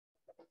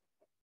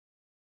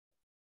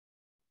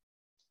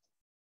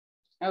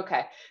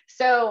Okay,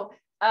 so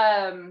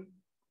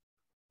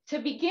to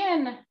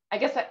begin, I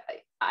guess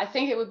I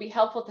think it would be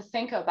helpful to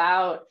think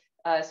about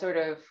sort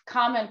of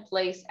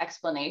commonplace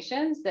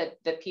explanations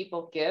that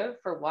people give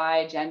for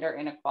why gender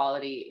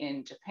inequality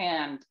in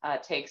Japan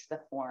takes the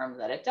form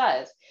that it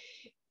does.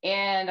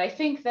 And I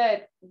think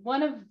that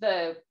one of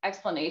the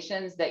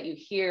explanations that you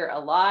hear a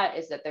lot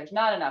is that there's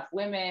not enough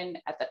women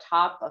at the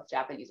top of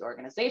Japanese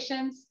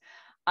organizations.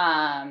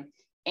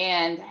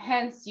 And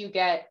hence you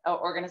get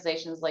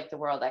organizations like the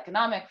World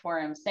Economic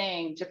Forum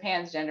saying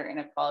Japan's gender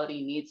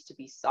inequality needs to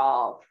be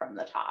solved from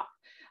the top.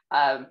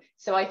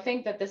 So I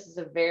think that this is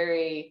a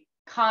very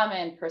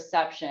common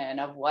perception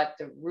of what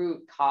the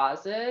root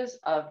causes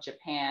of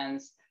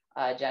Japan's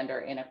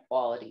gender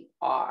inequality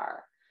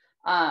are.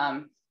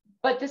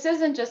 But this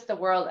isn't just the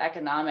World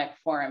Economic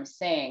Forum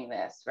saying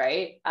this,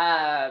 right?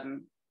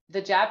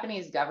 The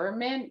Japanese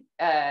government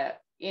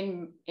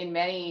in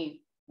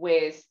many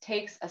ways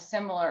takes a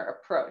similar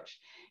approach.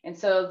 And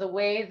so the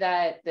way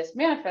that this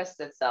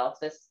manifests itself,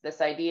 this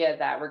idea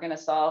that we're going to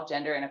solve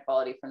gender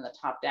inequality from the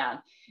top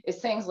down, is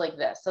things like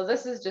this. So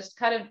this is just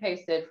cut and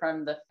pasted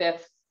from the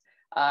 5th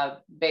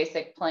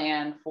basic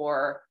plan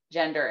for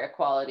gender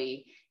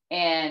equality.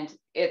 And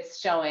it's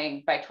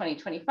showing by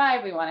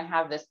 2025, we want to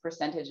have this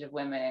percentage of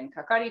women in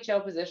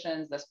kakaricho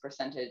positions, this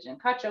percentage in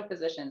kacho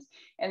positions,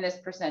 and this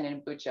percent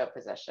in bucho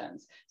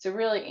positions. So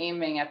really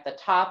aiming at the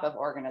top of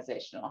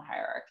organizational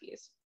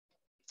hierarchies.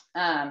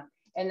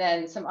 And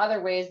then some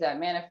other ways that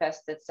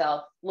manifests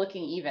itself,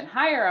 looking even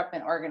higher up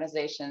in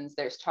organizations,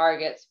 there's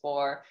targets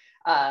for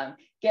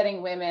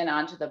getting women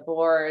onto the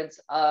boards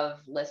of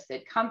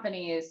listed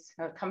companies,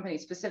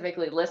 companies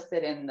specifically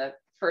listed in the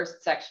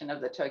first section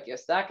of the Tokyo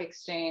Stock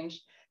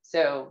Exchange.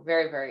 So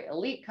very, very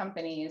elite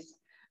companies.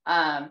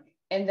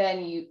 And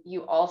then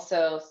you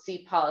also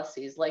see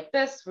policies like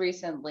this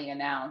recently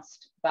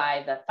announced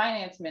by the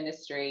finance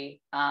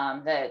ministry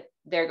that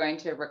they're going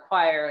to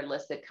require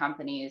listed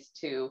companies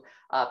to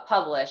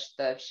publish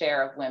the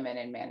share of women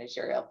in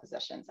managerial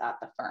positions at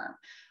the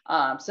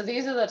firm. So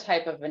these are the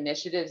type of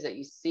initiatives that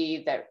you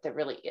see that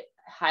really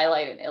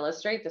highlight and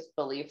illustrate this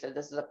belief that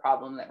this is a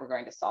problem that we're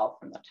going to solve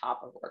from the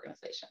top of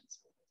organizations.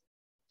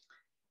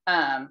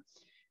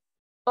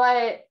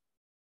 But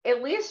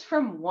at least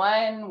from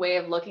one way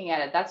of looking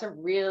at it, that's a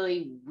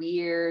really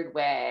weird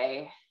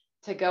way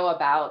to go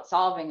about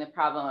solving the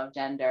problem of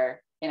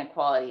gender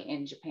inequality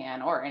in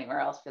Japan or anywhere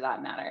else for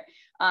that matter.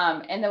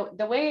 And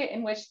the way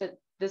in which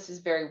this is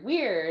very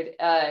weird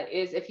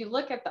is if you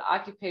look at the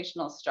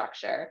occupational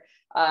structure,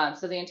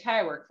 so the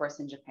entire workforce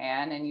in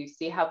Japan, and you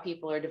see how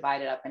people are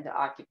divided up into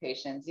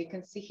occupations, you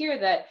can see here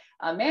that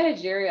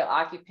managerial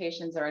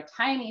occupations are a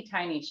tiny,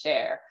 tiny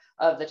share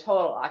of the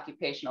total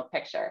occupational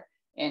picture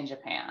in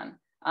Japan.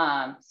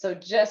 So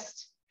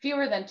just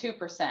fewer than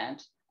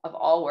 2% of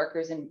all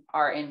workers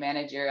are in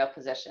managerial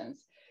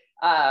positions.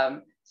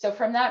 So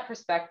from that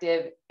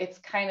perspective, it's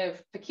kind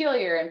of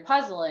peculiar and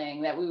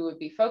puzzling that we would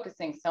be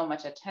focusing so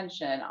much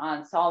attention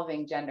on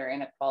solving gender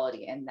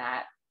inequality in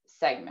that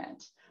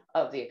segment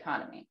of the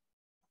economy.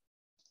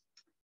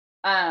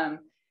 But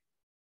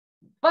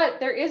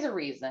there is a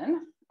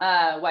reason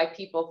why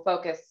people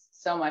focus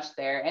so much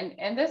there.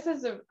 And this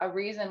is a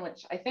reason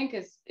which I think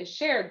is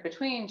shared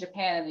between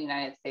Japan and the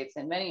United States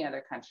and many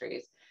other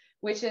countries,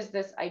 which is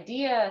this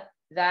idea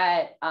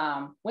that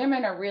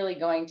women are really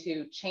going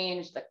to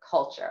change the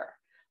culture.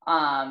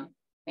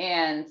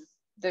 And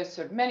there's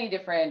sort of many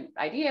different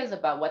ideas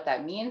about what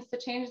that means to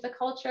change the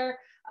culture.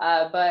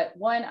 But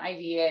one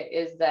idea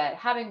is that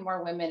having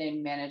more women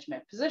in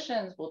management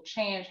positions will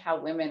change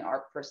how women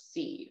are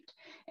perceived.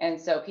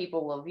 And so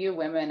people will view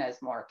women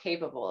as more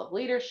capable of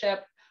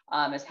leadership,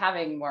 as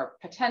having more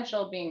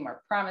potential, being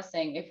more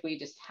promising if we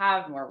just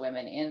have more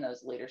women in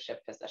those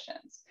leadership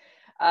positions.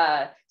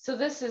 So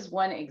this is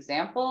one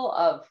example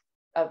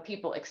of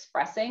people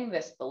expressing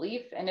this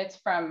belief, and it's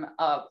from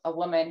a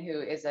woman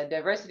who is a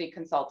diversity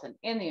consultant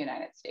in the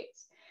United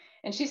States.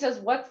 And she says,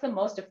 what's the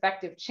most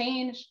effective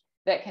change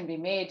that can be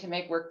made to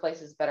make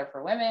workplaces better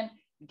for women?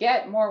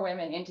 Get more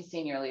women into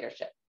senior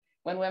leadership.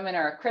 When women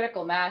are a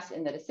critical mass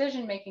in the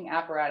decision-making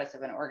apparatus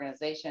of an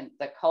organization,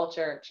 the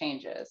culture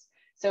changes.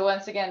 So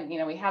once again,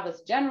 we have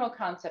this general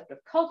concept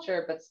of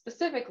culture, but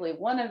specifically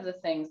one of the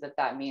things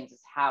that means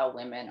is how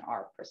women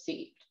are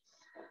perceived.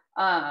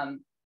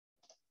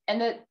 And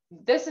that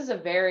this is a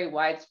very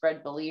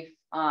widespread belief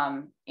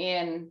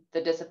in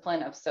the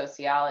discipline of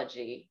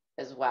sociology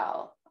as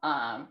well.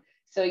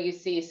 So you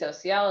see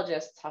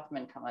sociologists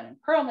Huffman, Cohen, and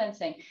Perlman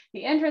saying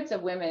the entrance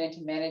of women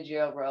into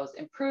managerial roles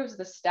improves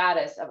the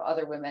status of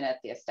other women at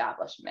the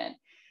establishment.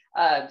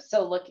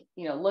 So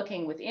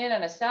looking within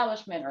an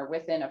establishment or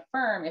within a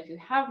firm, if you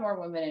have more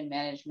women in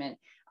management,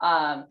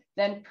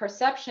 then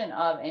perception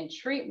of and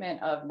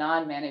treatment of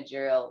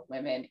non-managerial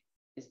women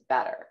is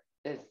better,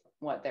 is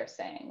what they're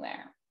saying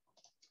there.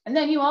 And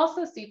then you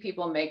also see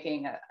people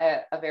making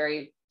a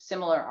very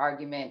similar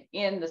argument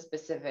in the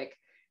specific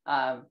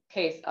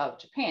case of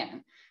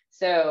Japan.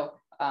 So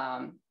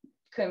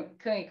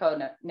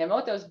Kuniko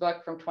Nemoto's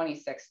book from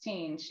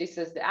 2016, she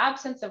says the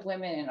absence of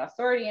women in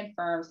authority in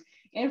firms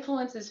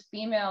influences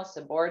female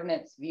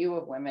subordinates' view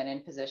of women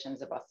in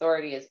positions of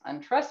authority as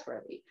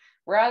untrustworthy,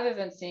 rather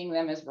than seeing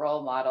them as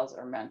role models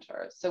or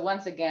mentors. So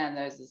once again,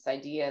 there's this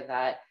idea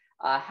that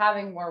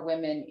having more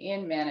women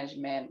in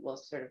management will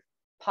sort of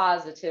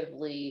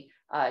positively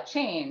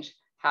change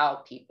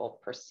how people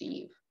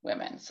perceive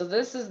women. So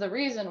this is the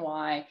reason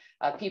why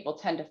people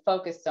tend to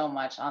focus so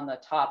much on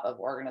the top of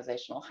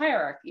organizational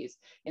hierarchies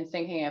in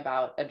thinking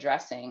about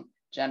addressing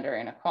gender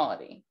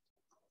inequality.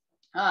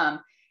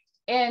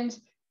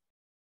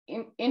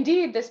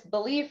 Indeed, this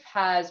belief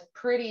has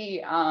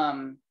pretty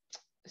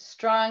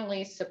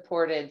strongly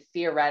supported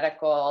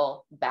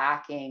theoretical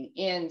backing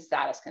in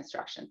status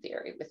construction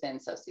theory within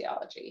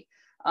sociology.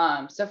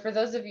 So for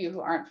those of you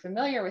who aren't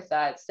familiar with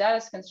that,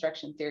 status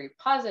construction theory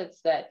posits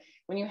that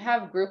when you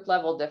have group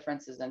level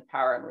differences in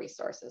power and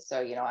resources,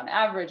 so on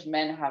average,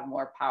 men have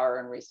more power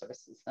and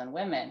resources than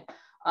women,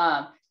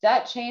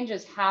 that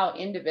changes how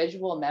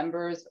individual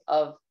members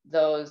of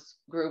those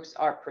groups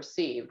are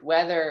perceived,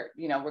 whether,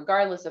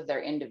 regardless of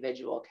their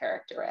individual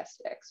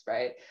characteristics,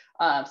 right?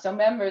 So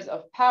members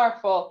of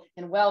powerful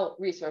and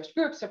well-resourced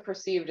groups are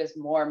perceived as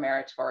more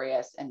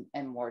meritorious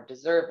and more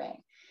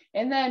deserving.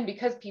 And then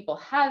because people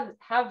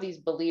have these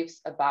beliefs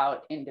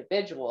about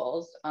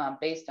individuals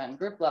based on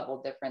group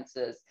level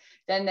differences,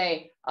 then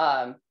they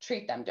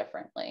treat them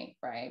differently,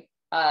 right?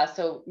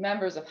 So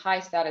members of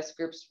high status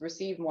groups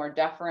receive more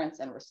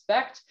deference and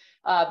respect,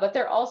 but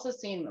they're also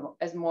seen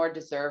as more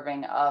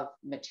deserving of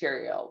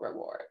material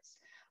rewards.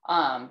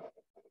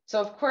 So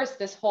of course,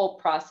 this whole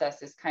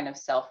process is kind of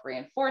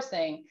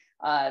self-reinforcing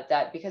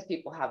that because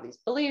people have these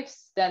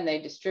beliefs, then they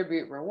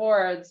distribute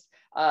rewards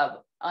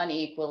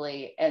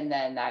unequally, and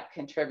then that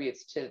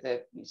contributes to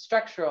the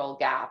structural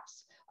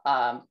gaps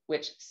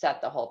which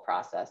set the whole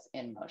process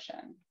in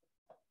motion.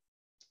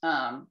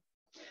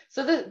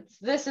 So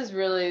this is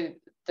really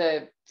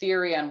the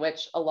theory on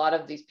which a lot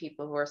of these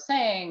people who are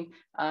saying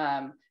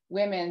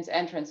women's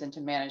entrance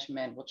into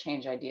management will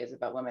change ideas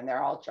about women,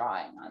 they're all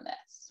drawing on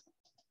this.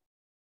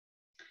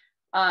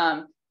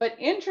 But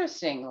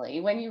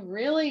interestingly, when you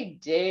really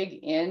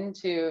dig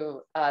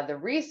into the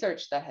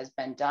research that has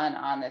been done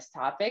on this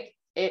topic,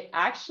 it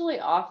actually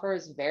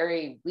offers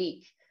very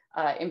weak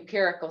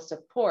empirical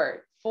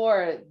support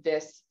for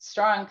this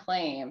strong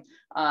claim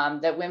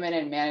that women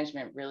in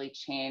management really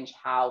change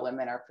how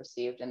women are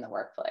perceived in the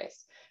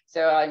workplace.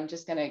 So I'm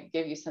just going to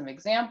give you some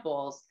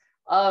examples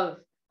of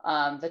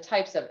the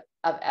types of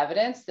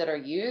evidence that are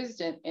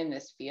used in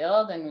this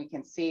field, and we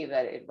can see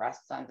that it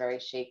rests on very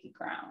shaky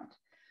ground.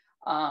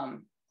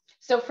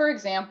 So for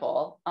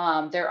example,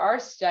 there are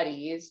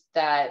studies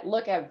that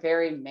look at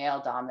very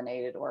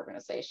male-dominated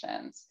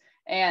organizations,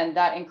 and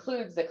that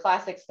includes the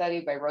classic study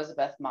by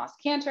Rosabeth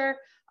Moss-Kanter,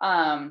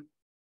 her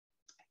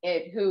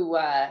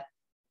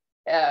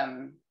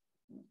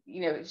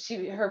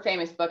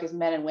famous book is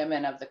Men and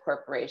Women of the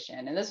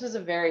Corporation. And this was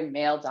a very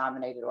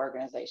male-dominated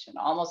organization.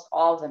 Almost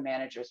all of the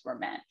managers were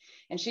men.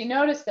 And she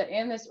noticed that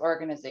in this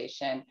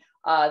organization,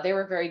 there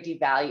were very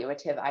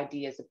devaluative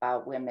ideas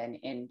about women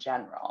in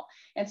general.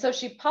 And so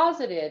she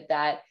posited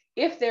that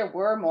if there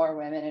were more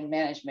women in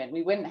management,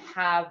 we wouldn't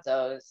have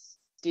those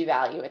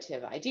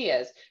devaluative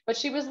ideas. But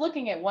she was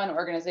looking at one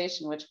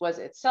organization which was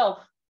itself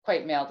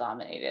quite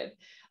male-dominated.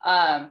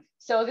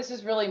 So this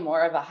is really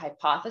more of a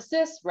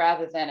hypothesis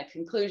rather than a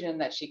conclusion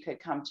that she could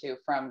come to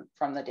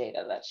from the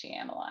data that she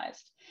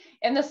analyzed.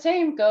 And the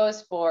same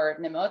goes for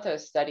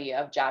Nemoto's study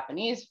of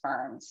Japanese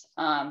firms,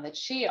 that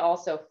she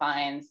also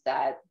finds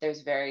that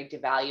there's very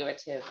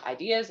devaluative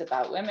ideas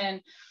about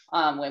women.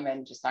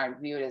 Women just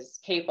aren't viewed as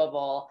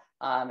capable,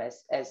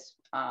 as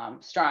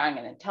strong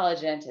and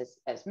intelligent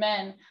as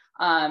men.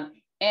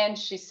 And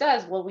she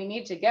says, well, we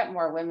need to get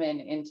more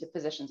women into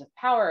positions of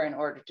power in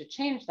order to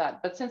change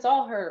that. But since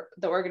the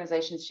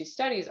organizations she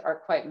studies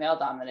are quite male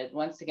dominated,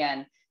 once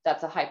again,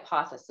 that's a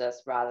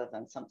hypothesis rather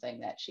than something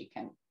that she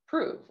can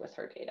prove with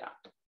her data.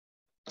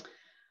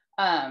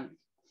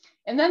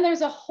 And then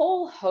there's a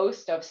whole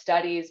host of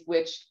studies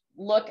which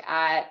look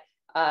at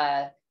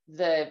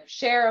the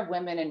share of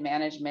women in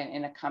management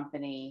in a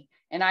company,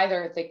 and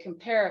either they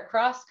compare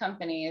across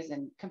companies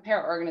and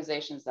compare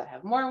organizations that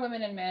have more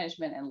women in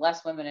management and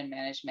less women in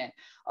management,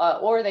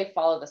 or they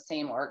follow the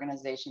same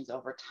organizations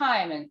over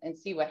time and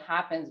see what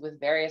happens with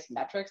various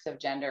metrics of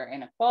gender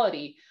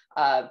inequality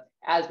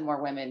as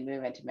more women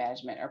move into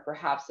management, or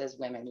perhaps as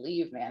women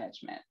leave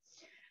management.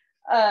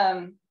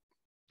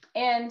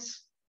 And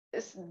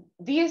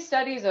these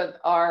studies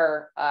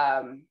are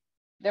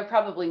they're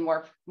probably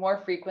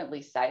more frequently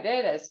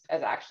cited as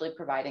actually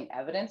providing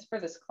evidence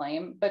for this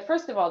claim. But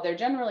first of all, they're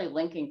generally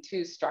linking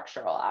to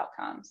structural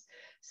outcomes.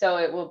 So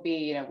it will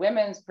be,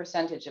 women's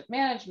percentage of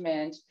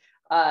management,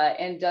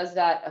 and does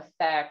that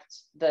affect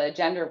the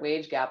gender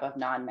wage gap of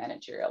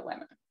non-managerial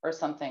women, or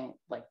something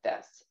like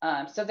this.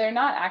 So they're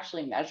not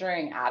actually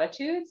measuring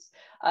attitudes,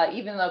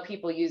 even though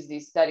people use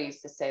these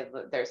studies to say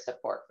that there's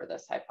support for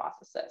this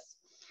hypothesis.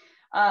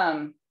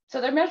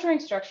 So they're measuring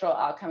structural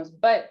outcomes,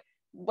 but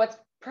what's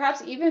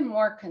perhaps even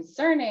more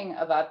concerning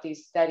about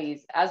these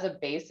studies as a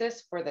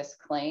basis for this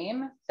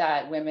claim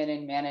that women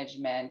in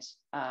management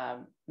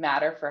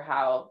matter for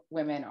how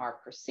women are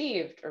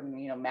perceived, or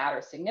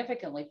matter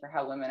significantly for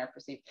how women are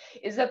perceived,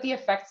 is that the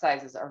effect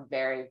sizes are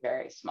very,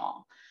 very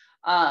small.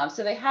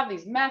 So they have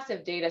these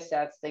massive data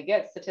sets, they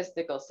get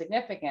statistical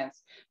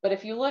significance, but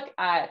if you look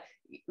at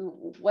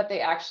what they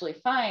actually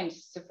find,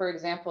 so for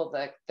example,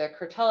 the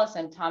Kurtelis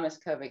and Thomas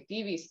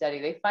Kovac-Devi study,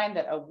 they find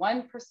that a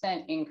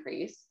 1%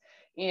 increase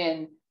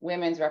in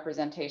women's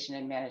representation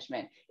in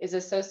management is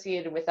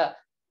associated with a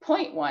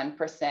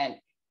 0.1%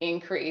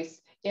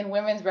 increase in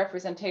women's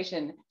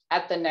representation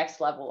at the next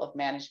level of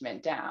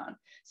management down.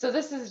 So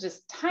this is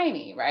just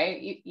tiny,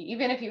 right?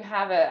 Even if you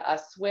have a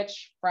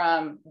switch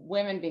from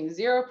women being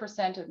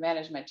 0% of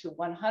management to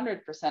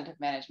 100% of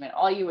management,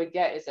 all you would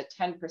get is a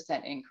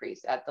 10%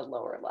 increase at the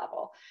lower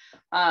level.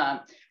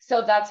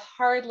 So that's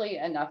hardly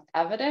enough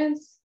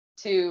evidence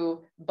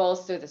to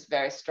bolster this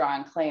very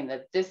strong claim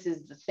that this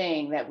is the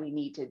thing that we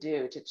need to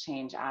do to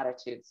change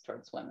attitudes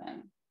towards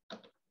women.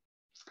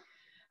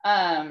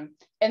 And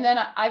then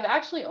I've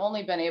actually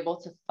only been able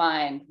to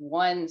find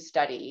one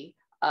study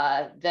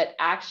that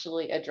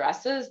actually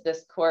addresses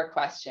this core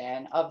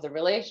question of the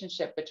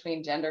relationship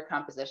between gender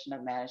composition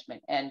of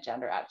management and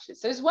gender attitudes.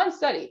 So there's one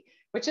study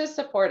which is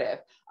supportive,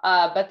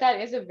 but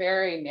that is a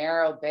very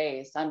narrow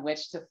base on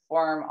which to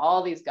form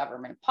all these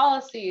government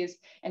policies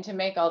and to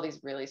make all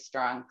these really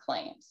strong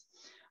claims.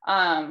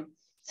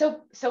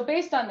 So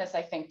based on this,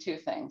 I think two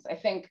things. I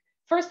think,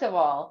 first of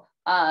all,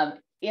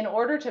 in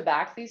order to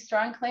back these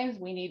strong claims,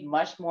 we need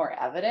much more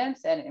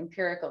evidence and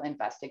empirical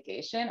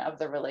investigation of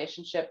the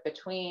relationship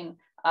between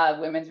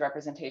women's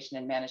representation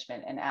in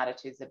management and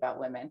attitudes about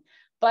women.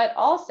 But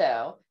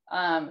also,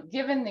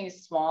 given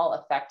these small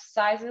effect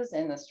sizes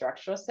in the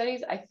structural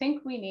studies, I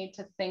think we need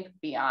to think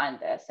beyond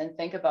this and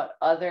think about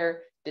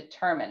other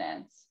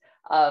determinants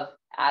of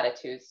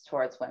attitudes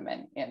towards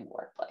women in the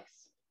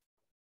workplace.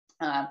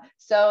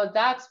 So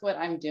that's what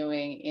I'm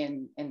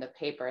doing in the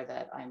paper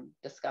that I'm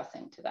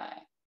discussing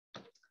today.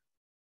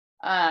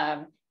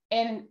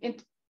 And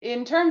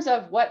in terms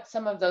of what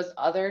some of those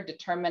other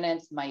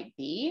determinants might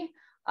be,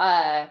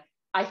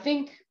 I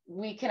think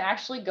we can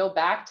actually go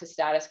back to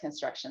status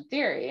construction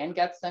theory and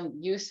get some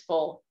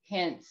useful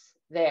hints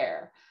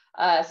there.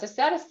 So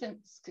status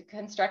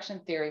construction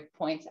theory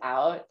points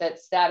out that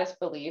status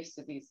beliefs,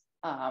 so these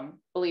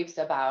beliefs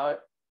about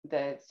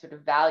the sort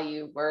of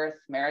value, worth,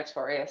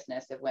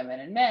 meritoriousness of women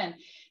and men,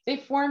 they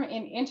form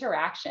in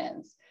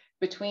interactions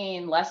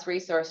between less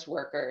resourced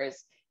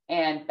workers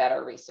and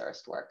better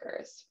resourced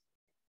workers.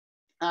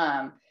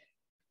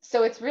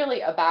 So it's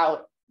really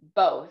about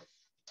both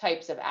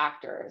types of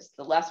actors,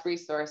 the less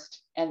resourced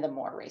and the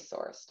more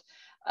resourced.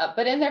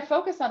 But in their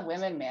focus on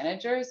women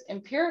managers,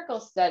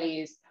 empirical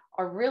studies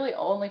are really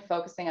only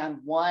focusing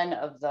on one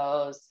of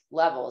those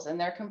levels, and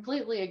they're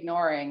completely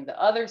ignoring the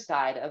other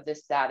side of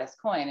this status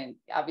coin. And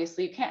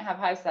obviously you can't have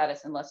high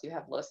status unless you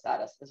have low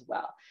status as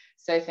well.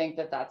 So I think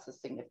that that's a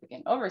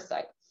significant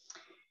oversight.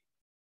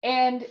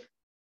 And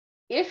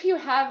if you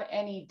have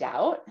any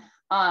doubt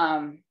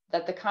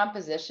that the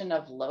composition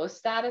of low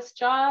status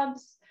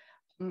jobs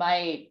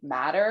might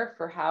matter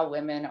for how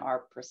women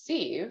are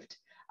perceived,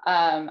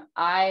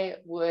 I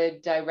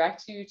would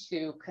direct you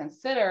to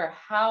consider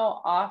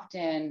how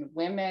often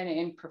women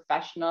in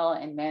professional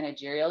and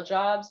managerial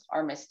jobs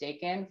are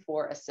mistaken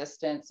for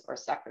assistants or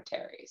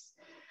secretaries.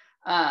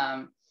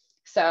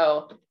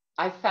 So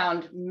I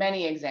found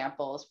many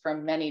examples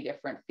from many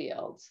different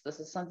fields. This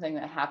is something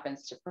that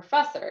happens to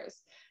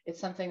professors. It's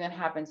something that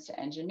happens to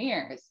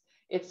engineers.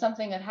 It's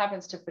something that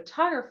happens to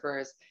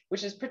photographers,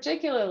 which is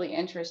particularly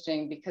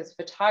interesting because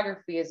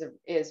photography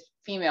is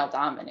female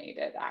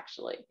dominated,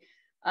 actually.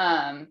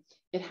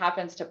 It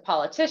happens to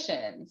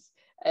politicians.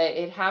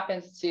 It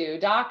happens to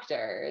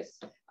doctors.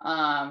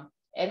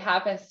 It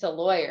happens to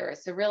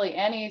lawyers. So really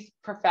any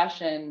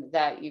profession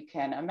that you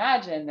can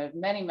imagine, there's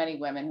many, many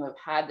women who have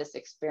had this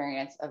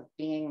experience of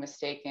being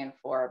mistaken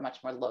for a much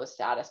more low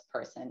status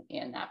person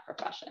in that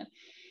profession.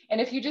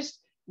 And if you just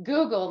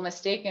Google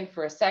mistaken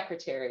for a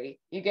secretary,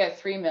 you get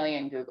 3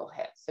 million Google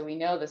hits. So we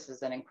know this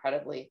is an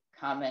incredibly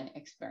common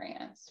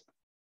experience,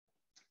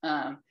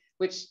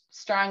 which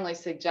strongly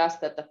suggests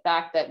that the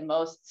fact that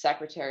most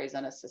secretaries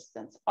and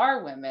assistants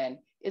are women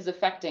is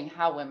affecting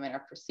how women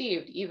are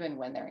perceived, even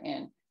when they're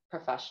in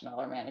professional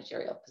or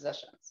managerial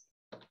positions.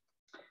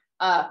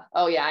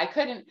 Oh yeah, I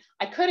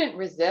couldn't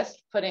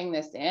resist putting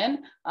this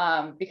in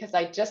because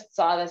I just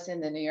saw this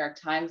in the New York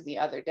Times the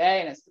other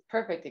day, and it's the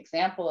perfect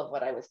example of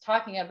what I was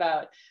talking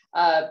about.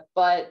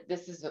 But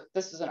this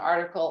is an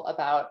article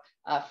about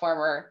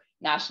former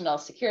National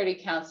Security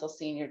Council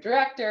Senior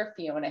Director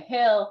Fiona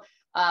Hill,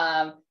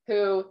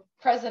 who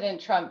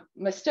President Trump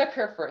mistook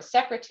her for a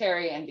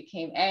secretary and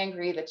became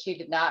angry that she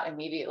did not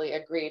immediately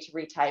agree to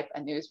retype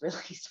a news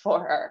release for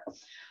her.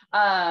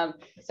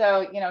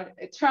 So, you know,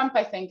 Trump,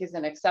 I think, is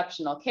an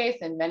exceptional case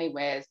in many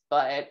ways,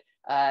 but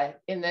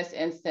in this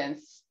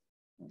instance,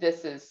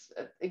 this is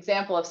an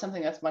example of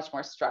something that's much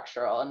more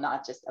structural and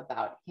not just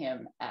about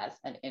him as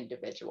an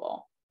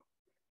individual.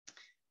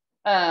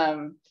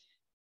 So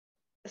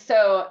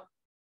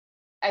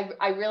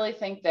I really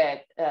think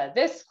that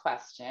this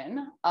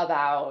question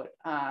about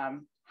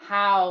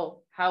how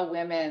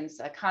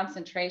women's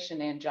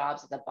concentration in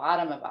jobs at the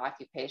bottom of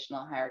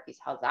occupational hierarchies,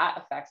 how that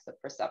affects the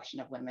perception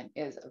of women,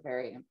 is a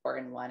very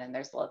important one. And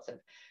there's lots of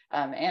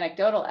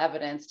anecdotal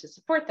evidence to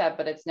support that,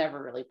 but it's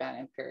never really been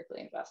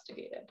empirically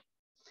investigated.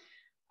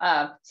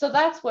 So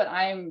that's what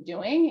I'm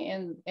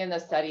doing in the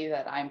study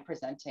that I'm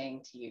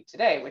presenting to you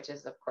today, which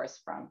is of course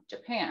from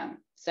Japan.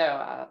 So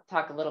I'll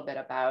talk a little bit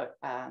about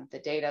the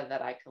data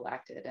that I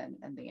collected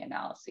and the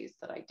analyses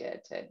that I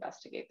did to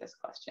investigate this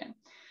question.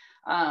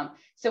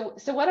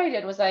 So what I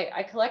did was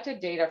I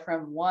collected data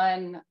from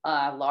one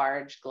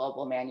large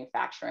global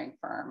manufacturing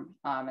firm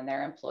and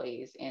their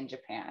employees in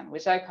Japan,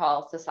 which I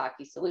call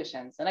Sasaki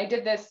Solutions. And I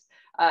did this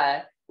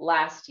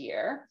last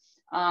year.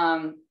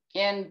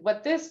 And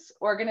what this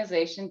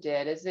organization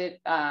did is it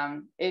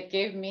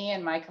gave me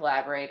and my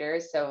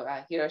collaborators, so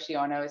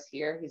Hiroshi Ono is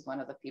here, he's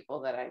one of the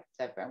people that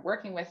I've been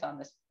working with on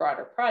this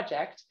broader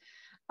project,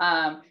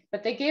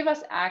 but they gave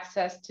us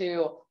access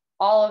to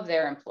all of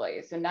their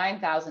employees, so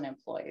 9,000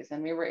 employees,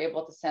 and we were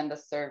able to send a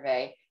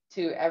survey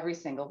to every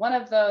single one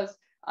of those.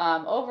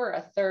 Over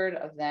a third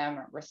of them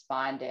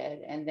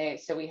responded, and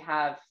so we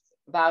have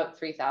about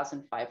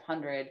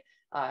 3,500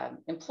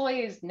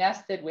 employees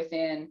nested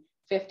within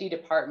 50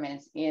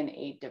 departments in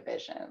 8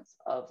 divisions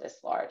of this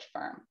large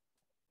firm.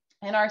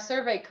 And our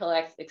survey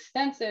collects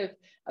extensive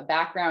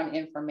background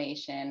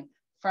information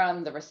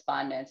from the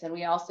respondents. And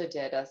we also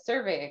did a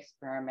survey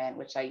experiment,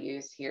 which I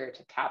use here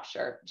to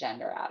capture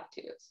gender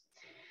attitudes.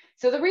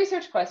 So the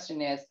research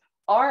question is,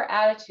 are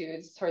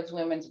attitudes towards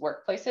women's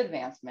workplace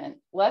advancement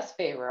less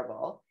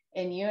favorable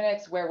in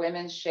units where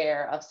women's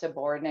share of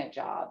subordinate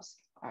jobs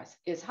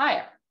is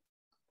higher?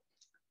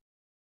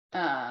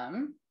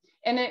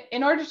 And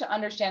in order to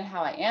understand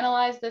how I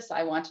analyze this,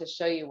 I want to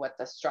show you what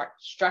the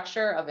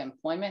structure of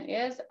employment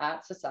is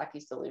at Sasaki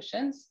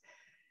Solutions.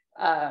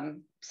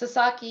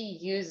 Sasaki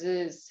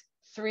uses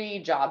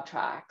 3 job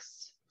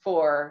tracks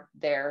for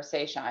their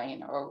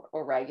seishain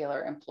or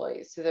regular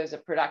employees. So there's a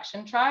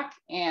production track,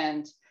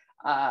 and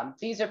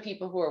these are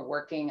people who are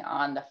working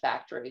on the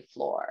factory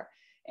floor.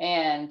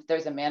 And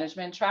there's a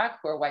management track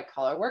who are white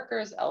collar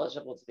workers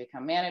eligible to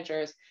become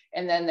managers.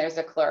 And then there's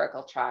a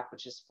clerical track,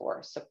 which is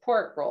for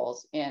support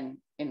roles in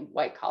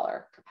white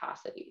collar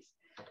capacities.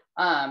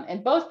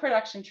 And both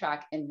production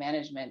track and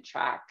management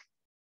track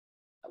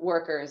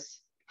workers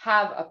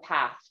have a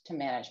path to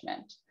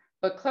management,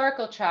 but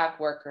clerical track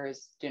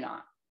workers do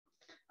not.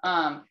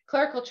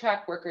 Clerical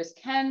track workers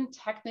can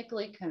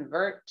technically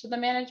convert to the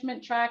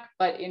management track,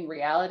 but in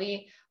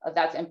reality,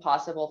 that's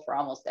impossible for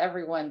almost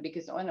everyone,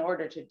 because in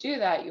order to do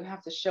that, you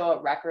have to show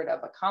a record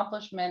of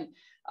accomplishment,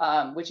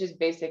 which is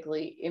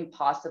basically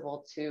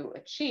impossible to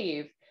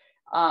achieve,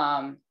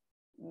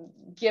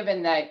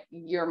 given that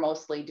you're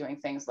mostly doing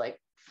things like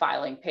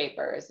filing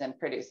papers and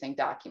producing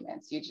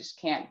documents. You just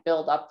can't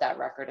build up that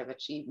record of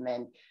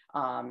achievement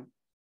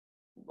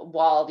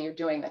while you're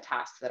doing the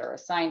tasks that are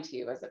assigned to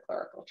you as a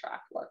clerical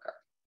track worker.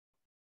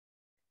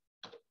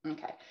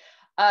 Okay,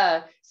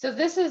 so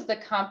this is the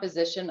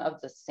composition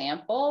of the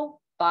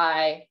sample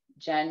by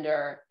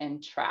gender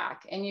and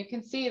track. And you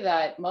can see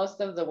that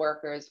most of the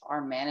workers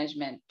are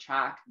management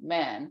track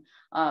men,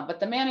 but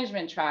the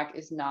management track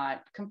is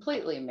not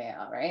completely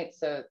male, right?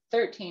 So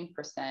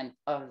 13%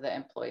 of the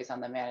employees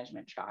on the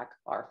management track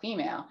are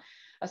female.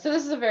 So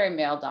this is a very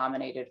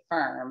male-dominated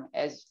firm,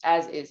 as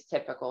is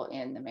typical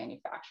in the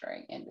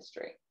manufacturing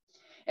industry.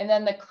 And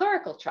then the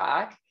clerical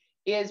track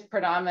is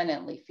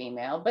predominantly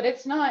female, but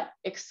it's not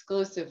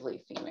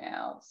exclusively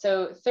female.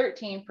 So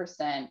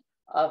 13%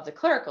 of the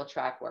clerical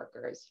track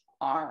workers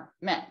are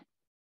men,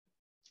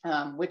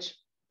 which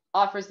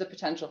offers the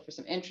potential for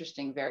some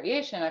interesting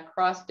variation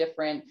across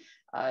different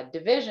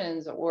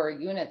divisions or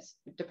units,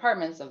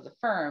 departments of the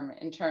firm,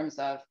 in terms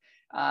of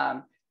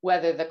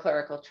whether the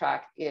clerical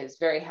track is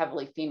very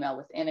heavily female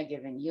within a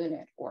given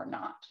unit or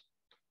not.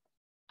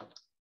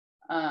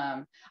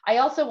 I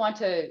also want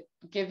to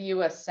give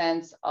you a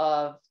sense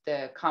of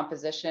the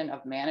composition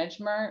of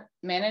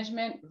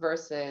management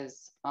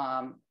versus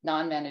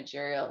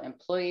non-managerial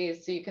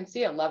employees. So you can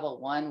see at level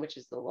 1, which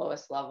is the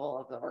lowest level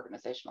of the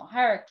organizational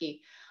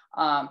hierarchy,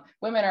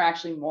 women are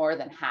actually more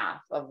than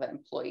half of the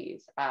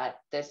employees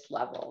at this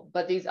level.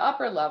 But these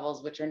upper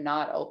levels, which are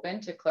not open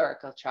to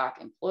clerical track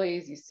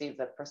employees, you see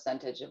the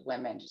percentage of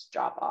women just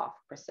drop off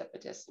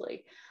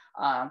precipitously.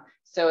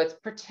 So it's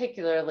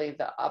particularly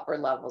the upper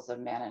levels of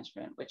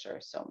management, which are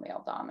so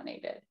male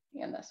dominated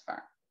in this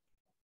firm.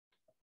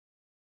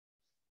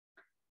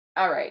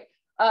 All right,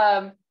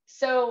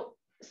 so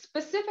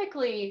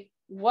specifically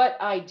what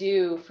I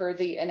do for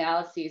the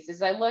analyses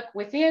is I look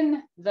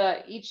within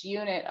each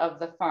unit of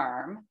the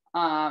firm,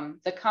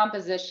 the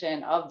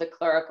composition of the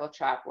clerical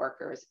track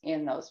workers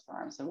in those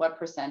firms and what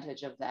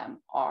percentage of them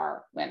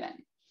are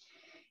women.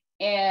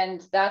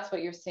 And that's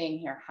what you're seeing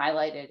here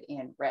highlighted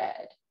in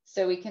red.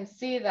 So we can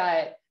see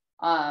that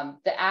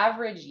the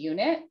average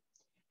unit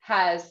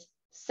has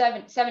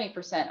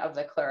 70% of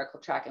the clerical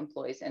track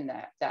employees in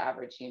the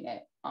average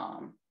unit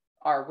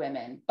are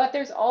women, but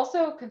there's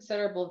also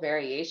considerable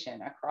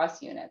variation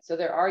across units. So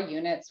there are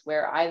units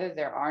where either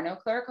there are no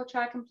clerical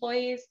track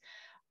employees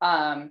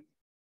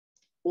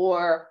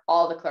or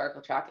all the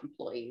clerical track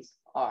employees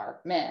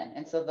are men.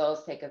 And so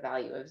those take a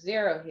value of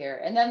 0 here.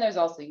 And then there's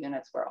also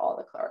units where all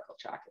the clerical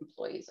track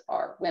employees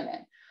are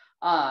women.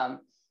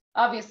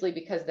 Obviously,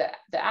 because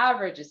the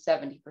average is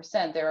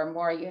 70%, there are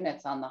more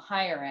units on the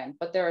higher end,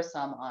 but there are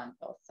some on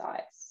both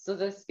sides. So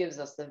this gives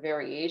us the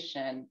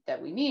variation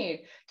that we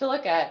need to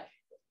look at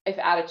if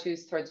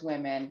attitudes towards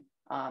women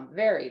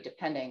vary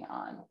depending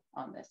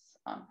on this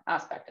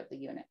aspect of the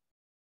unit.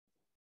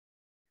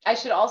 I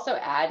should also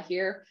add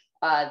here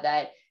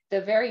that the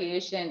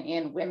variation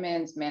in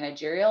women's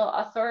managerial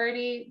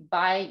authority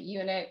by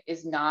unit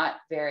is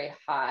not very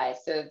high.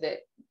 So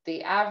that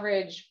the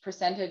average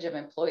percentage of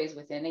employees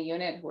within a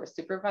unit who are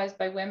supervised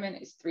by women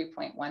is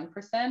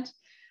 3.1%.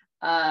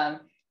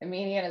 The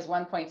median is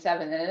 1.7,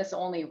 and this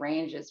only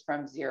ranges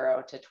from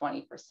 0 to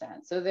 20%.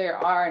 So there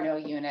are no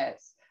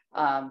units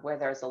where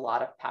there's a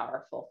lot of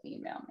powerful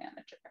female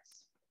managers.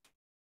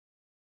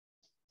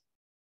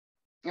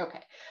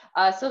 Okay,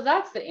 so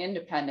that's the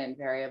independent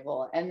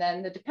variable. And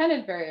then the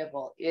dependent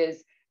variable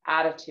is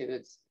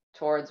attitudes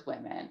towards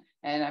women.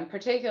 And I'm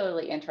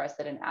particularly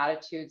interested in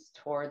attitudes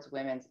towards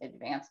women's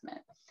advancement.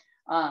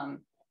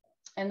 And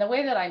the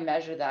way that I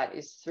measure that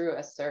is through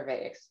a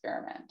survey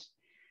experiment.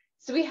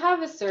 So we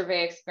have a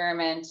survey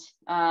experiment.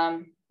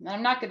 I'm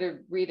not going to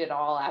read it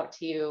all out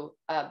to you,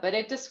 but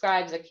it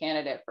describes a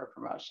candidate for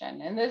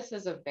promotion. And this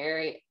is a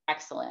very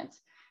excellent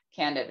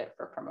candidate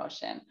for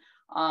promotion.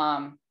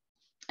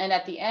 And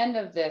at the end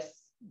of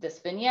this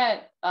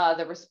vignette,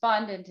 the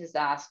respondent is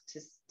asked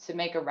to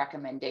make a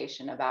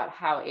recommendation about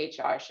how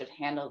HR should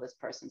handle this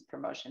person's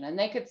promotion. And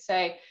they could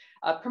say,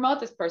 promote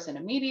this person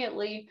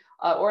immediately,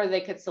 or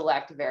they could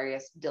select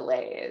various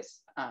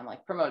delays,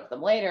 like promote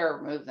them later, or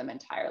remove them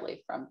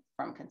entirely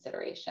from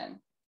consideration.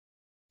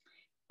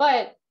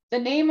 But the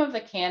name of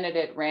the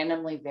candidate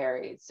randomly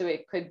varied. So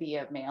it could be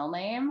a male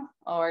name,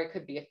 or it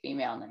could be a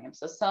female name.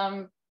 So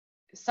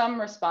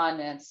some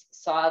respondents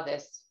saw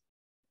this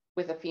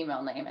with a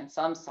female name, and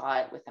some saw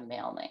it with a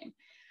male name.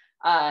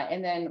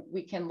 And then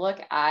we can look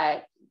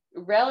at,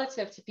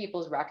 relative to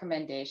people's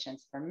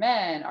recommendations for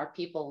men, are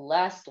people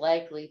less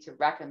likely to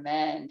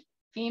recommend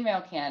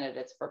female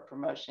candidates for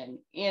promotion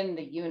in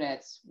the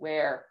units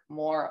where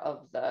more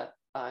of the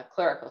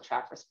clerical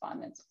track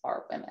respondents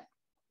are women.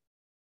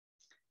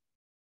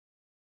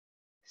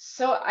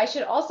 So I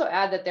should also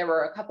add that there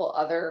were a couple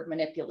other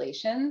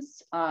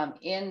manipulations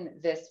in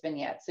this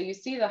vignette. So you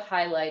see the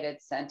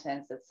highlighted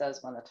sentence that says,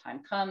 when the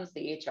time comes,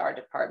 the HR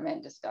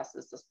department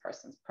discusses this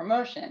person's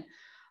promotion.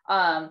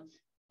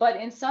 But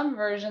in some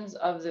versions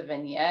of the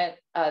vignette,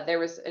 there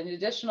was an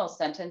additional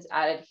sentence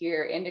added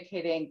here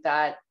indicating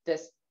that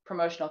this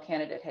promotional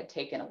candidate had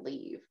taken a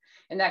leave.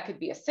 And that could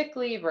be a sick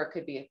leave, or it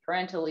could be a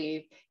parental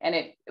leave. And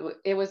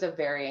it was of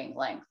varying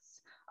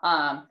lengths.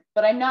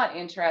 But I'm not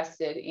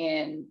interested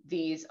in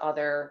these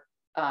other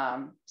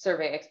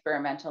survey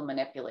experimental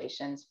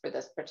manipulations for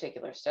this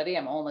particular study.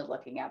 I'm only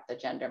looking at the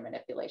gender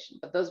manipulation,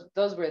 but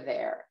those were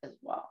there as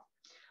well.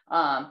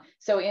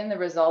 So in the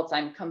results,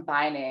 I'm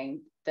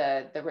combining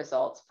the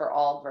results for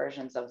all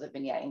versions of the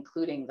vignette,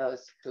 including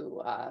those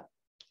who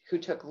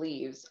took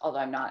leaves, although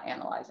I'm not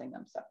analyzing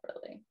them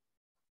separately.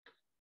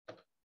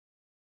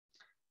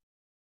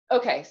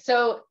 Okay,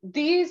 so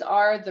these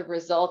are the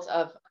results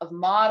of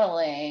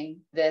modeling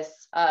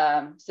this.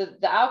 So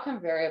the outcome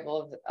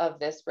variable of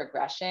this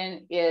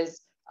regression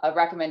is a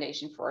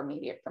recommendation for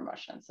immediate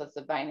promotion. So it's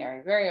a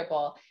binary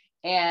variable.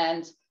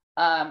 And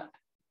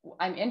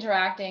I'm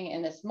interacting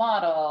in this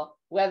model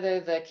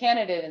whether the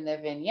candidate in the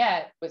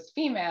vignette was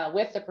female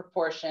with the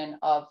proportion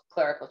of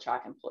clerical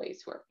track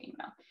employees who are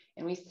female.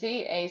 And we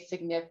see a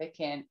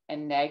significant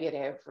and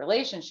negative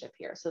relationship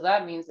here. So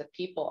that means that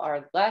people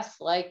are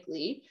less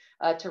likely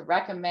to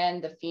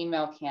recommend the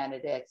female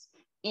candidates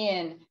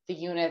in the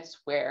units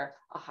where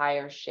a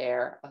higher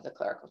share of the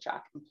clerical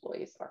track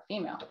employees are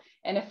female.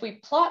 And if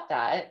we plot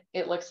that,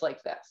 it looks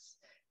like this.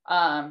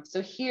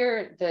 So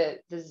here,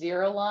 the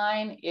 0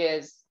 line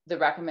is the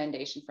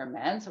recommendation for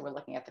men. So we're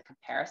looking at the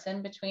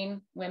comparison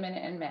between women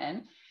and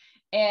men.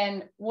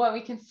 And what we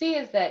can see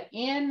is that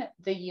in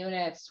the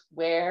units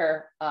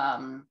where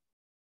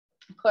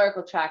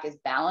clerical track is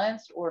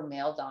balanced or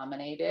male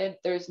dominated,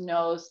 there's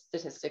no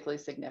statistically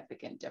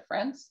significant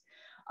difference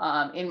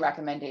in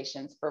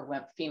recommendations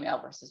for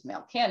female versus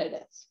male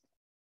candidates.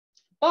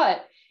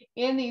 But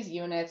in these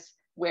units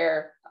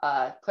where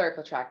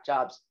clerical track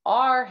jobs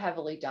are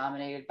heavily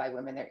dominated by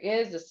women, there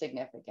is a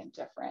significant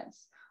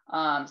difference.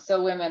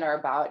 So women are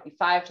about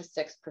 5 to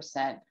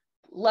 6%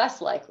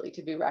 less likely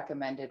to be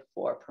recommended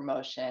for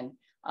promotion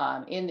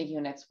in the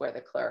units where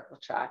the clerical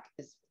track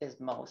is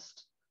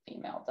most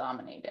female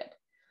dominated.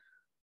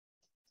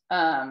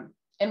 And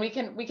we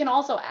can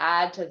also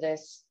add to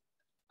this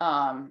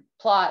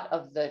plot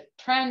of the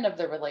trend of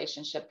the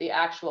relationship, the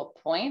actual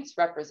points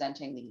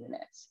representing the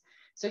units.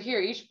 So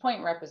here, each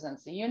point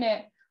represents a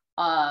unit,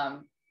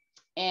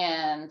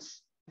 and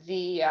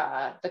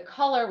the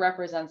color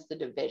represents the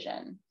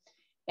division.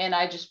 And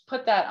I just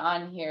put that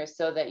on here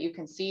so that you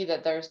can see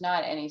that there's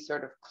not any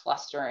sort of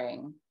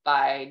clustering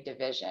by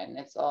division.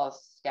 It's all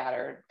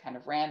scattered kind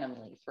of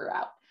randomly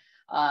throughout.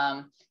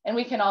 And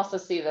we can also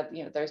see that,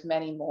 you know, there's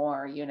many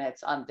more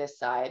units on this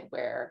side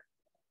where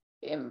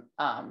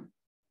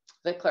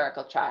the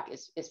clerical track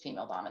is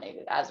female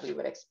dominated, as we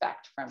would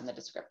expect from the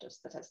descriptive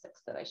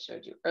statistics that I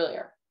showed you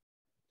earlier.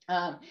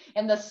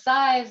 And the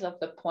size of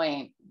the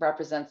point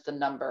represents the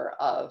number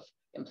of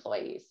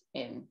employees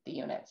in the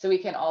unit. So we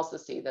can also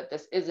see that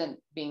this isn't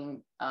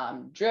being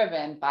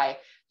driven by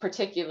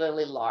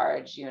particularly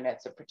large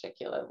units or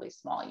particularly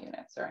small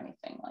units or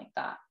anything like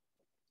that.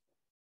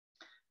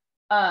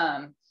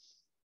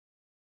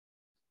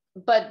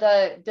 But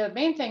the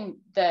main thing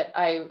that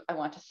I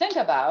want to think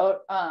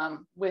about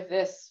with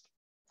this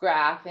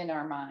graph in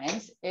our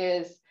minds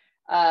is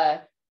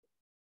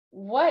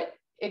what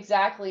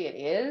exactly it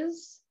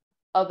is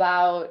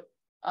about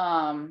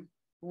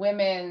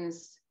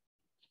women's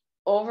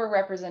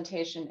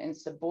overrepresentation in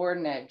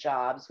subordinate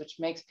jobs, which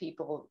makes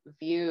people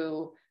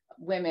view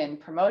women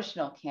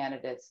promotional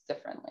candidates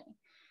differently.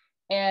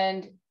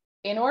 And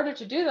in order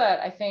to do that,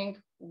 I think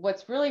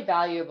what's really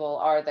valuable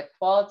are the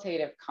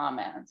qualitative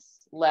comments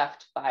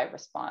left by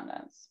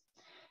respondents.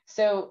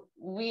 So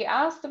we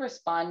asked the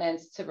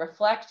respondents to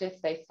reflect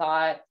if they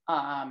thought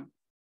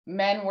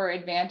men were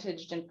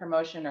advantaged in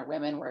promotion or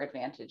women were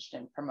advantaged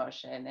in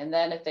promotion. And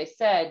then if they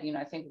said, you know,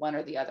 I think one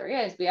or the other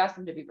is, we asked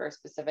them to be very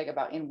specific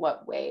about in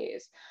what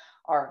ways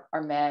are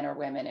men or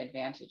women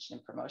advantaged in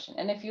promotion.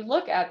 And if you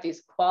look at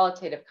these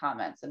qualitative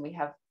comments, and we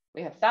have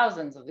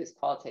thousands of these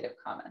qualitative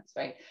comments,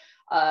 right?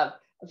 A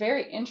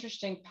very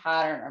interesting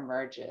pattern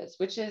emerges,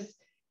 which is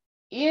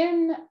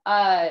in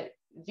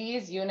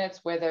these units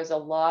where there's a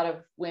lot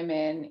of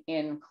women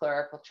in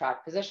clerical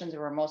track positions, or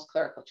where most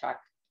clerical track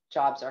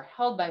jobs are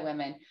held by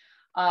women,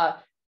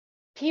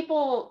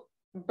 people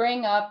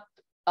bring up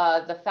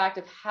the fact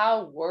of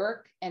how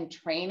work and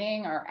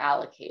training are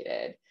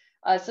allocated.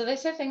 So they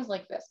say things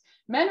like this: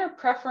 men are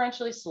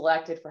preferentially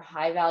selected for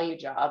high value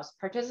jobs,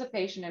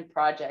 participation in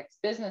projects,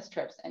 business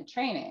trips, and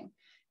training.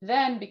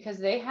 Then, because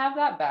they have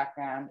that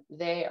background,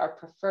 they are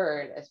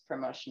preferred as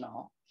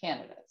promotional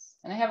candidates.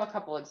 And I have a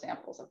couple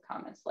examples of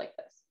comments like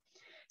this.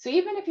 So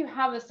even if you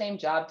have the same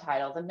job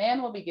title, the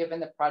man will be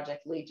given the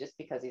project lead just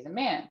because he's a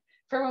man.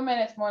 For women,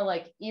 it's more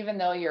like, even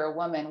though you're a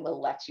woman,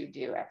 we'll let you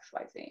do X,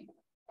 Y, Z.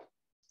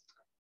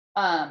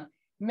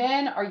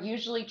 Men are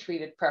usually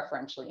treated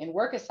preferentially in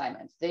work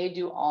assignments. They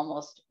do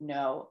almost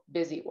no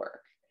busy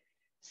work.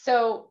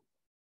 So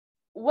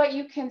what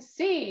you can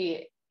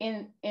see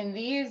in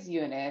these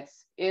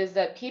units is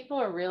that people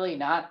are really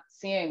not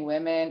seeing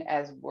women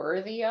as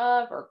worthy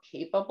of or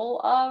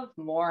capable of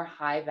more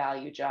high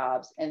value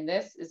jobs. And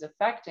this is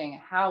affecting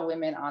how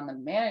women on the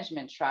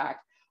management track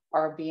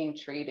are being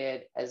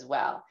treated as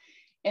well.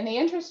 And the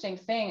interesting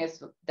thing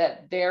is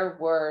that there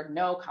were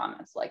no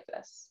comments like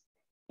this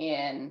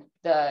in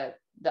the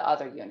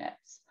other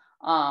units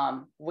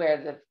where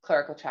the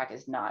clerical track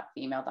is not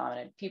female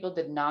dominated. People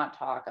did not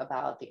talk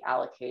about the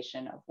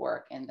allocation of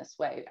work in this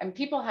way. And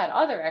people had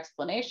other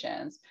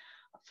explanations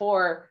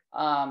for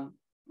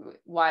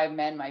why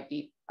men might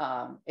be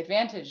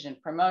advantaged in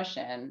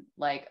promotion.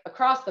 Like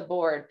across the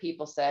board,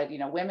 people said, you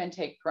know, women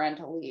take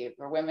parental leave,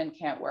 or women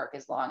can't work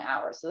as long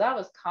hours. So that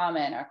was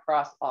common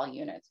across all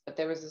units. But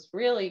there was this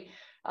really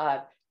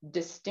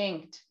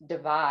distinct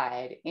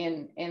divide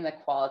in the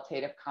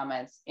qualitative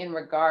comments in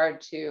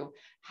regard to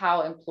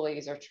how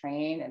employees are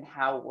trained and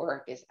how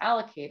work is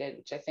allocated,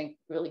 which I think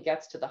really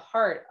gets to the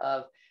heart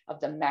of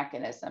the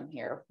mechanism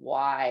here of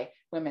why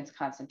women's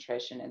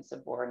concentration in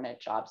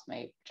subordinate jobs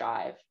may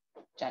drive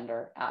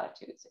gender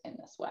attitudes in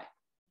this way.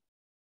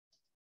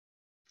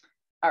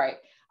 All right,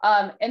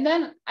 and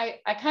then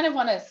I kind of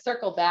want to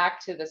circle back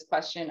to this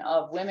question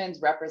of women's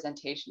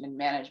representation in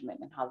management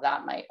and how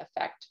that might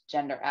affect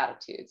gender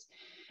attitudes.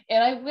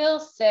 And I will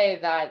say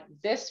that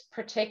this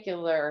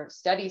particular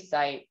study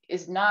site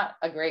is not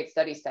a great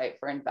study site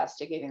for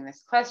investigating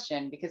this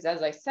question, because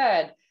as I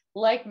said,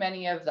 like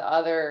many of the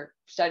other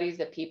studies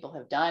that people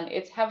have done,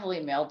 it's heavily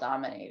male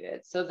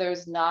dominated. So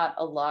there's not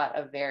a lot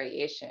of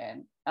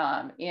variation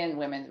in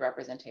women's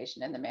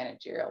representation in the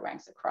managerial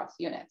ranks across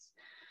units.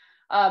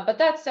 But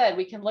that said,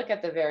 we can look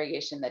at the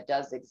variation that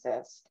does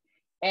exist.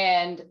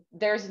 And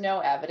there's no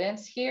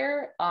evidence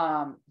here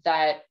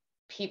that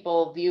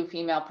people view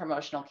female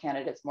promotional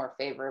candidates more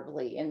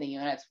favorably in the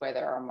units where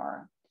there are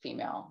more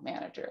female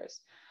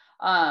managers.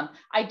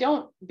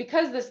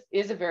 Because this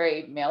is a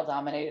very male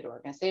dominated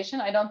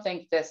organization, I don't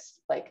think this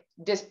like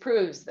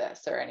disproves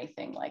this or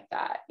anything like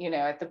that. You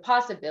know, the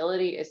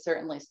possibility is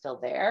certainly still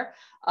there,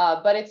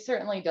 but it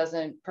certainly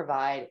doesn't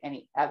provide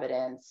any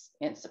evidence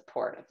in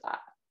support of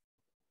that.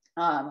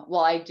 Well,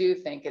 I do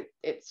think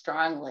it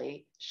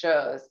strongly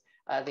shows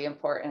the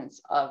importance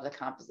of the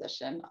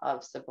composition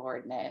of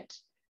subordinate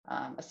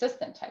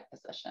assistant type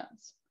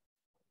positions.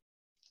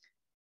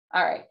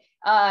 All right.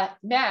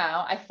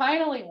 Now, I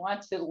finally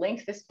want to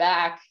link this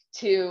back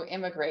to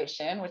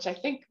immigration, which I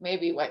think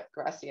maybe what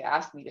Gracia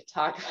asked me to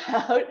talk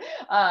about.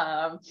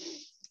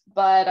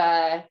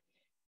 But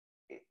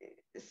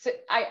so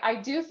I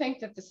do think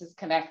that this is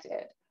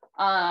connected.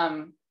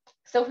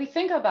 So if we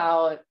think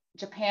about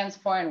Japan's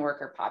foreign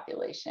worker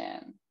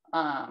population,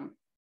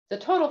 the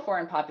total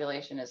foreign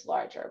population is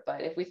larger,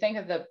 but if we think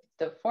of the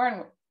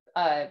foreign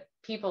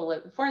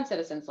foreign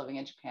citizens living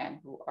in Japan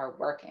who are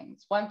working,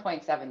 it's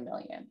 1.7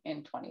 million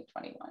in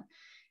 2021,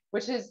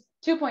 which is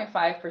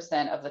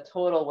 2.5% of the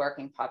total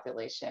working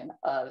population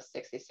of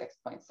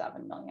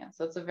 66.7 million.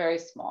 So it's a very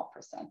small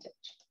percentage.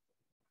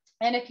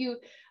 And if you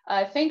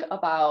think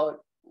about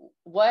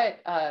what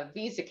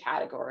visa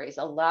categories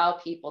allow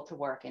people to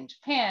work in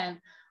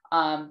Japan,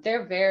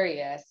 they're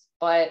various,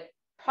 but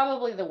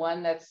probably the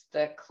one that's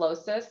the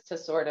closest to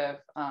sort of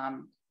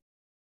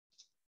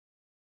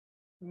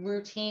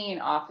routine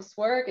office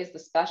work is the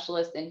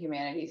Specialist in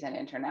Humanities and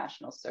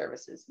International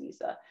Services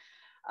visa.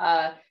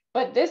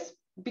 But this,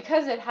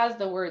 because it has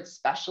the word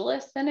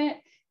specialist in it,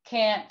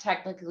 can't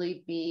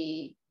technically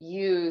be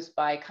used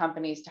by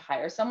companies to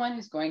hire someone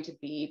who's going to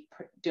be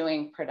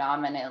doing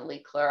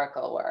predominantly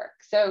clerical work.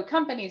 So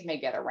companies may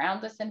get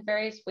around this in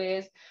various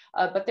ways,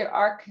 but there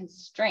are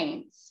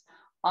constraints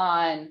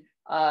on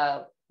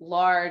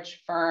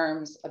large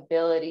firms'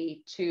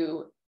 ability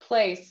to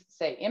place,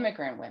 say,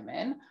 immigrant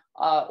women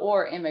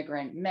or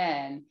immigrant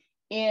men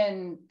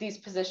in these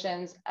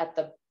positions at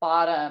the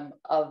bottom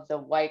of the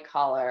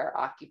white-collar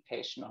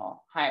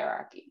occupational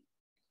hierarchy.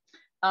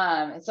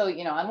 And so,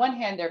 you know, on one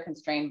hand, they're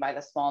constrained by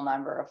the small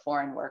number of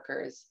foreign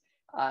workers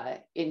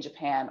in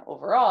Japan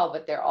overall,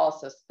 but they're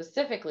also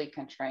specifically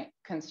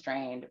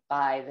constrained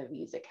by the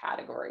visa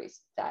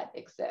categories that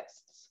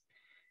exists.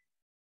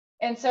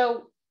 And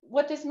so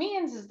what this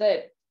means is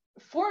that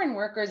foreign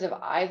workers of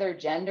either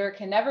gender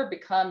can never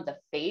become the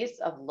face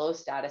of low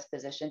status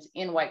positions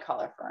in white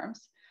collar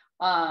firms.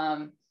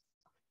 And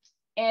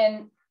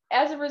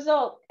as a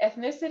result,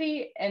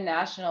 ethnicity and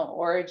national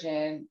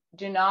origin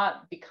do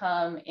not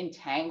become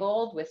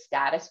entangled with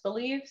status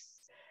beliefs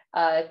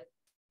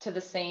to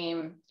the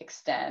same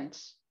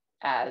extent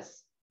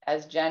as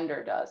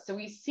gender does. So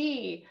we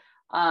see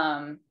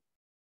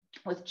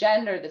with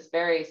gender this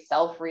very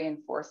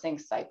self-reinforcing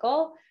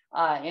cycle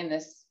in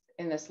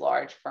this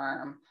large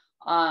firm.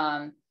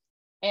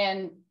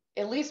 And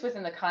at least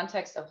within the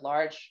context of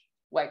large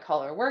white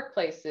collar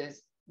workplaces,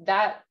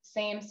 that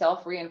same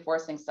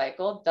self-reinforcing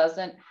cycle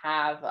doesn't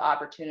have the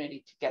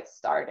opportunity to get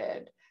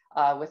started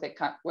with it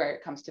where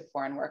it comes to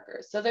foreign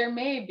workers. So there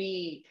may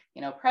be,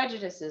 you know,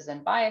 prejudices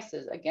and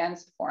biases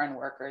against foreign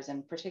workers,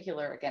 in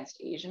particular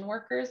against Asian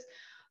workers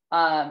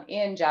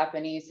in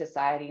Japanese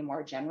society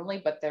more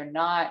generally, but they're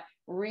not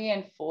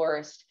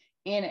reinforced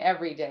in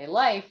everyday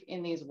life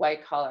in these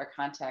white collar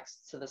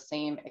contexts to the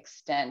same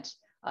extent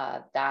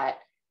that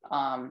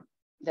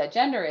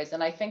gender is.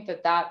 And I think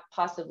that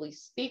possibly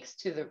speaks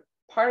to the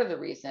part of the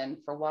reason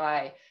for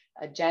why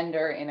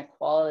gender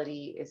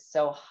inequality is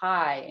so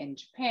high in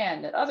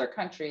Japan, that other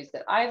countries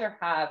that either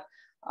have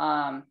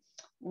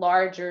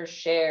larger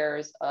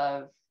shares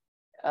of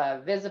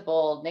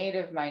visible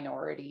Native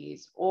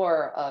minorities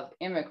or of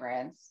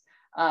immigrants,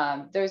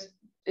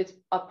 it's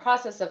a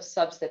process of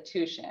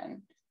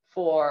substitution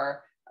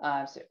for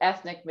so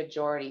ethnic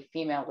majority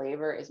female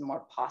labor is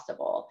more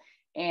possible.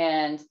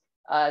 And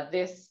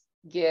this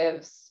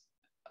gives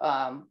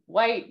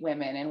white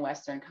women in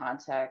Western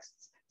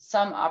contexts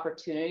some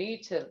opportunity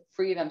to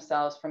free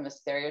themselves from the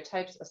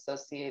stereotypes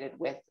associated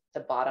with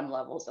the bottom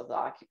levels of the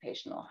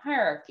occupational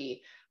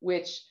hierarchy,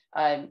 which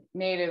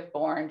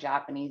native-born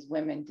Japanese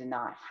women do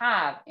not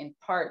have, in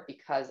part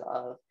because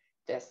of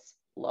this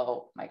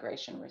low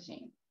migration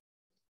regime.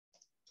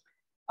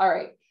 All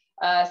right,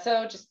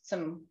 so just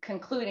some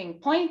concluding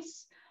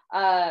points.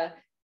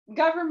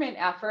 Government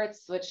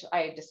efforts, which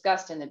I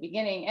discussed in the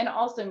beginning, and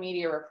also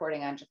media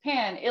reporting on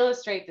Japan,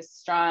 illustrate the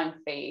strong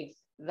faith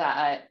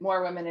that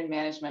more women in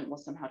management will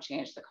somehow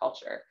change the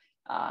culture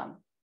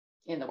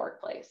in the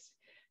workplace.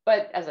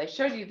 But as I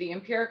showed you, the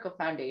empirical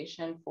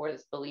foundation for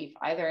this belief,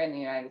 either in the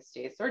United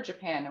States or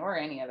Japan or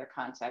any other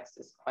context,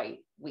 is quite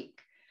weak.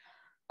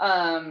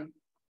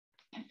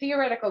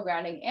 Theoretical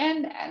grounding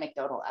and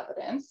anecdotal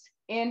evidence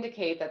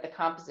indicate that the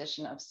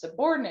composition of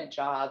subordinate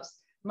jobs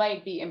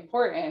might be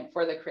important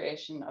for the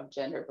creation of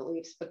gender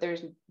beliefs, but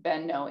there's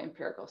been no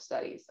empirical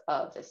studies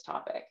of this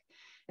topic.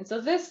 And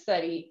so this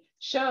study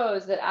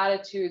shows that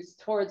attitudes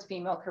towards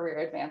female career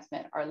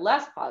advancement are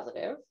less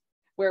positive,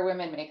 where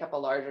women make up a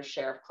larger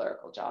share of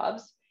clerical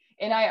jobs.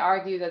 And I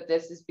argue that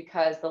this is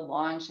because the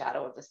long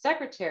shadow of the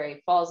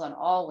secretary falls on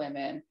all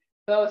women,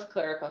 both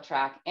clerical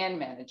track and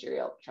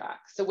managerial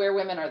track. So where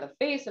women are the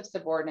face of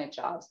subordinate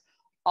jobs,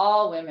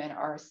 all women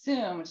are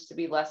assumed to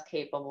be less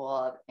capable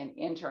of and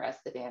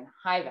interested in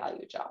high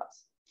value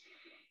jobs.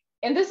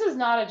 And this is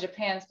not a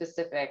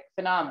Japan-specific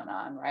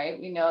phenomenon, right?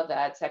 We know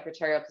that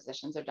secretarial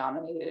positions are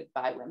dominated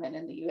by women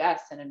in the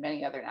US and in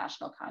many other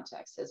national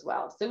contexts as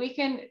well. So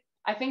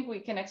I think we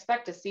can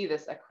expect to see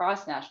this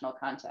across national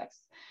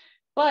contexts.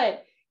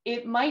 But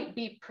it might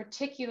be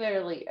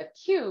particularly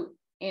acute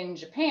in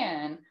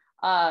Japan,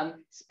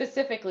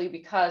 specifically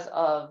because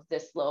of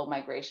this low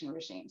migration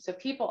regime. So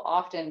people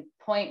often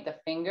point the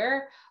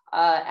finger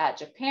at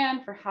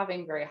Japan for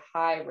having very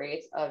high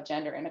rates of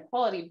gender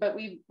inequality, but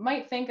we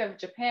might think of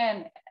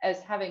Japan as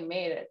having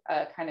made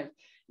a kind of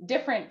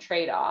different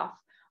trade-off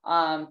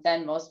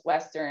than most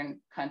Western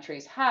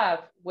countries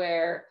have,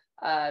 where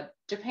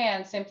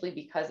Japan, simply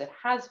because it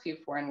has few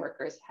foreign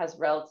workers, has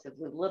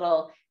relatively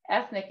little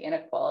ethnic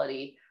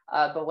inequality.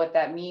 But what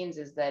that means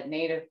is that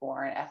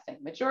native-born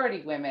ethnic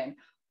majority women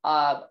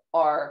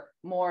are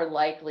more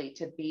likely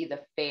to be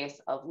the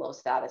face of low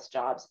status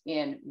jobs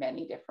in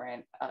many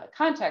different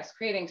contexts,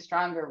 creating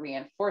stronger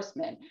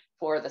reinforcement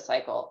for the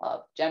cycle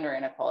of gender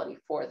inequality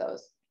for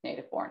those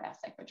native-born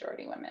ethnic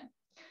majority women.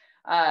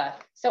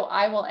 So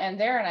I will end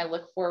there, and I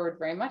look forward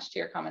very much to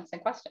your comments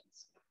and questions.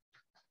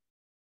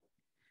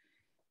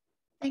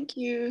 Thank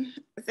you,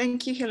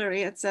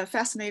 Hilary. It's a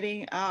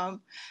fascinating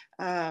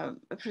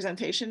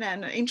presentation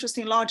and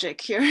interesting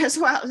logic here as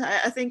well.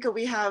 I think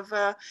we have,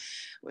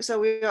 so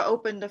we will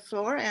open the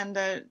floor and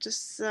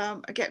just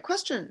get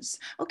questions.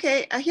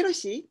 Okay,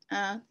 Hiroshi,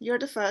 you're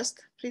the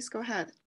first. Please go ahead.